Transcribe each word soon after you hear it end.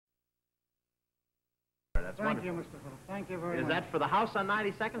That's Thank you, wonderful. Mr. Phillips. Thank you very much. Is that for the house on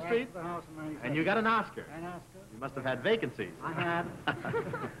 92nd Street? That's the house on 92nd. And you got an Oscar. An Oscar? You must have had vacancies. I have.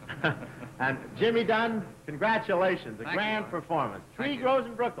 And Jimmy Dunn, congratulations. A Thank grand you. performance. Tree Thank you. Grows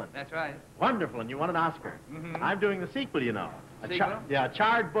in Brooklyn. That's right. Wonderful, and you won an Oscar. Mm-hmm. I'm doing the sequel, you know. Sequel? Yeah,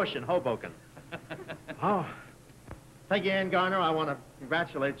 Charred Bush in Hoboken. Oh. Peggy Ann Garner, I want to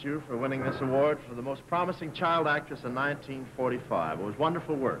congratulate you for winning this award for the most promising child actress in 1945. It was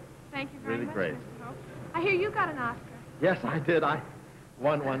wonderful work. Thank you very Really much, great. Mr. Hope. I hear you got an Oscar. Yes, I did. I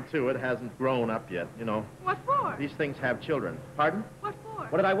won one, too. It hasn't grown up yet, you know. What for? These things have children. Pardon? What for?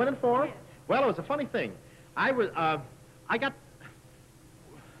 What did I win it for? Yes. Well, it was a funny thing. I got...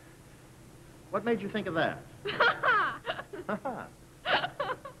 What made you think of that?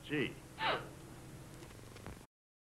 Gee.